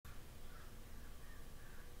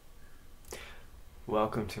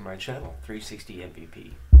Welcome to my channel, 360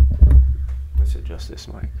 MVP. Let's adjust this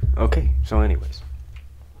mic. Okay, so anyways.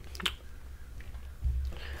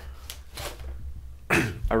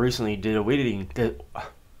 I recently did a wedding.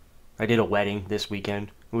 I did a wedding this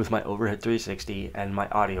weekend with my Overhead 360 and my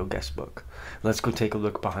audio guest book. Let's go take a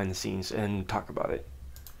look behind the scenes and talk about it.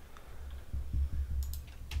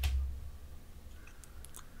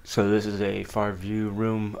 So this is a far view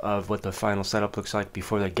room of what the final setup looks like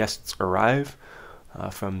before the guests arrive.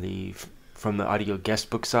 From the audio guest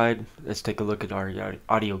book side, let's take a look at our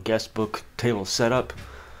audio guest book table setup.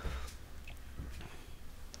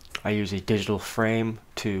 I use a digital frame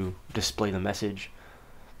to display the message.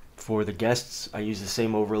 For the guests, I use the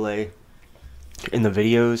same overlay in the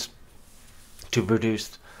videos to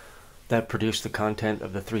produce the content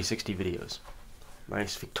of the 360 videos.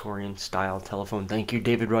 Nice Victorian style telephone. Thank you,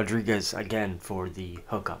 David Rodriguez, again for the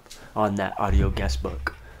hookup on that audio guest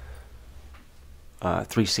book.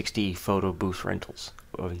 360 photo booth rentals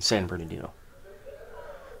in San Bernardino.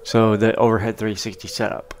 So the Overhead 360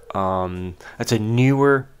 setup. That's a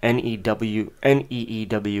newer NEEWER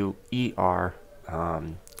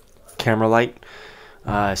camera light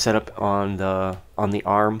set up on the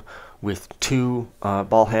arm with two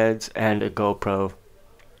ball heads and a GoPro.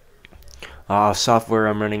 Software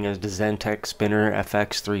I'm running is the Zentek Spinner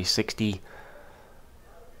FX 360.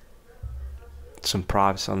 Some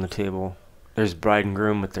props on the table. There's bride and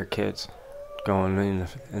groom with their kids going in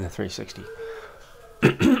the 360.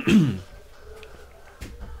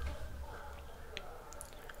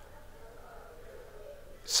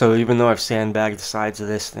 So even though I've sandbagged the sides of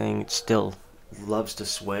this thing, it still loves to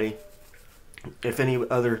sway. If any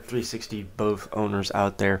other 360 both owners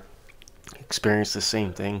out there experience the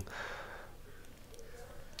same thing,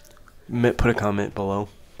 put a comment below,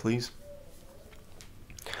 please.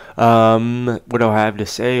 What do I have to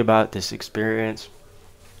say about this experience?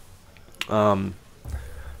 You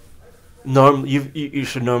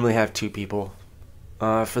should normally have two people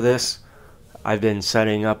for this. I've been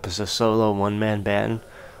setting up as a solo one-man band.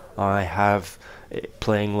 I have it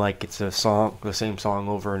playing like it's the same song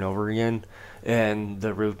over and over again, and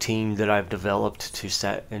the routine that I've developed to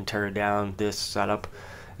set and tear down this setup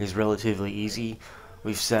is relatively easy.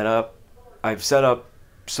 I've set up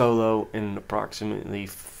solo in approximately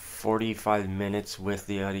 45 minutes with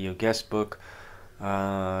the audio guest book.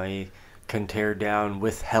 I can tear down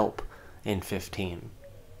with help in 15.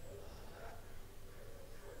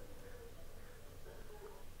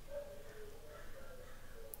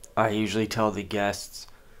 I usually tell the guests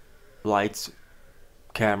lights,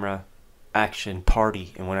 camera, action,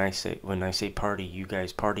 party, and when I say party, you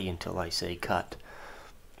guys party until I say cut.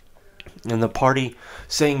 And the party,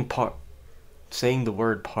 saying the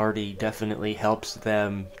word party definitely helps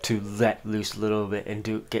them to let loose a little bit and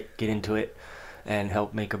get into it and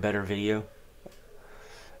help make a better video.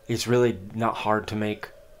 It's really not hard to make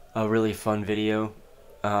a really fun video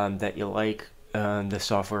that you like. The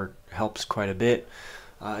software helps quite a bit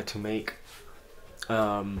to make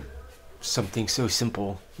something so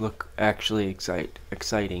simple look actually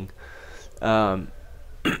exciting. The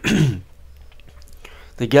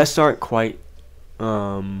guests aren't quite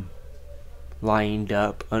lined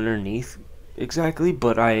up underneath exactly,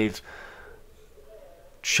 but I've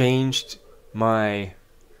changed my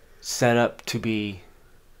setup to be,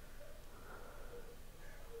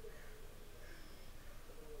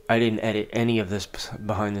 I didn't edit any of this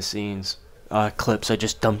behind the scenes clips. I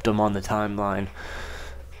just dumped them on the timeline.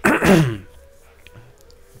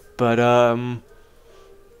 But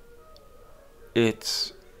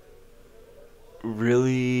it's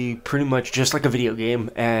really pretty much just like a video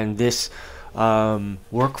game, and this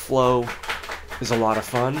workflow is a lot of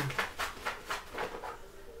fun.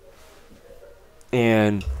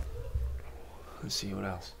 And let's see what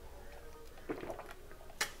else.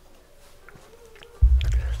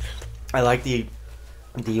 I like the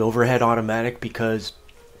overhead automatic because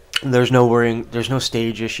there's no worrying, there's no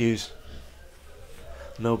stage issues,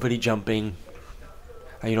 nobody jumping.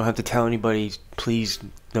 You don't have to tell anybody, please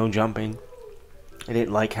no jumping. I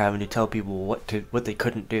didn't like having to tell people what they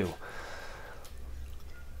couldn't do.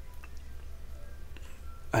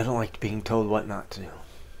 I don't like being told what not to do.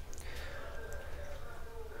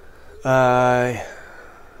 There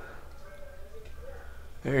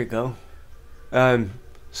you go.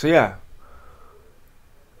 So yeah.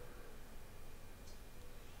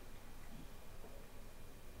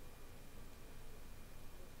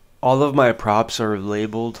 All of my props are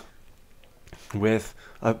labeled with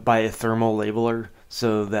by a thermal labeler,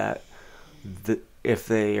 so that if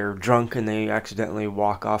they are drunk and they accidentally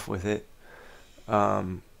walk off with it,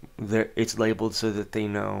 it's labeled so that they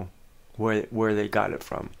know where they got it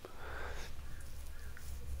from.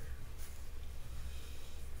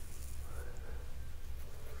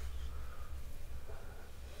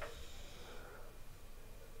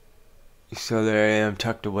 So there I am,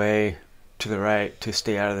 tucked away to the right to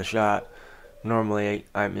stay out of the shot. Normally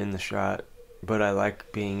I'm in the shot, but I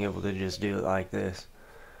like being able to just do it like this.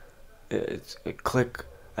 I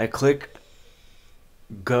click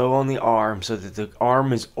go on the arm so that the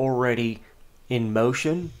arm is already in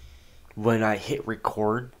motion when I hit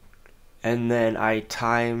record, and then I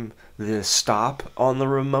time the stop on the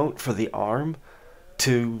remote for the arm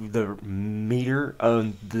to the meter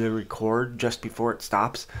of the record just before it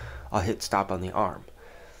stops. I'll hit stop on the arm,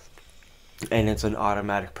 and it's an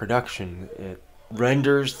automatic production. It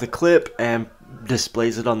renders the clip and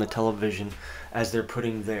displays it on the television as they're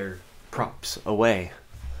putting their props away.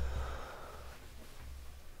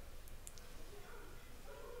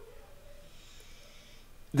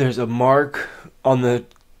 There's a mark on the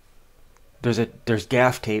there's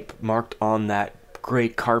gaff tape marked on that gray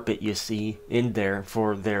carpet you see in there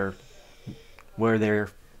for where their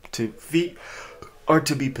feet are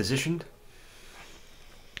to be positioned.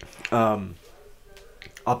 I'll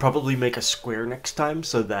probably make a square next time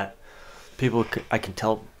so that I can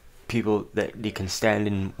tell people that you can stand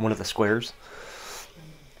in one of the squares.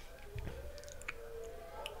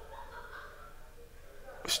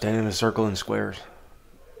 Stand in a circle in squares.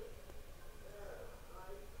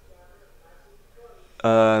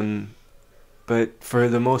 But for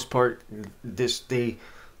the most part, they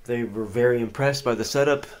were very impressed by the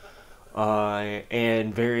setup,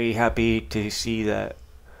 and very happy to see that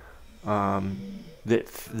that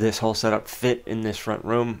this whole setup fit in this front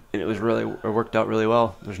room, and it worked out really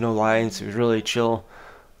well. There's no lines. It was really chill,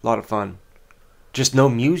 a lot of fun. Just no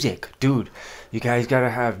music, dude. You guys gotta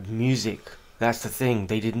have music. That's the thing.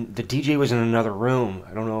 The DJ was in another room.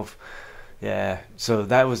 I don't know if, yeah. So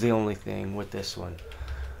that was the only thing with this one.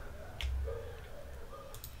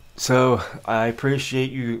 So I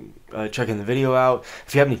appreciate you checking the video out.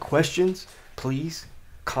 If you have any questions, please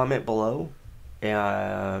comment below.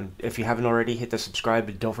 And if you haven't already, hit the subscribe,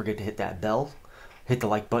 and don't forget to hit that bell. Hit the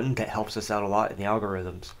like button. That helps us out a lot in the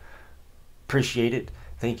algorithms. Appreciate it.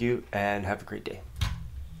 Thank you, and have a great day.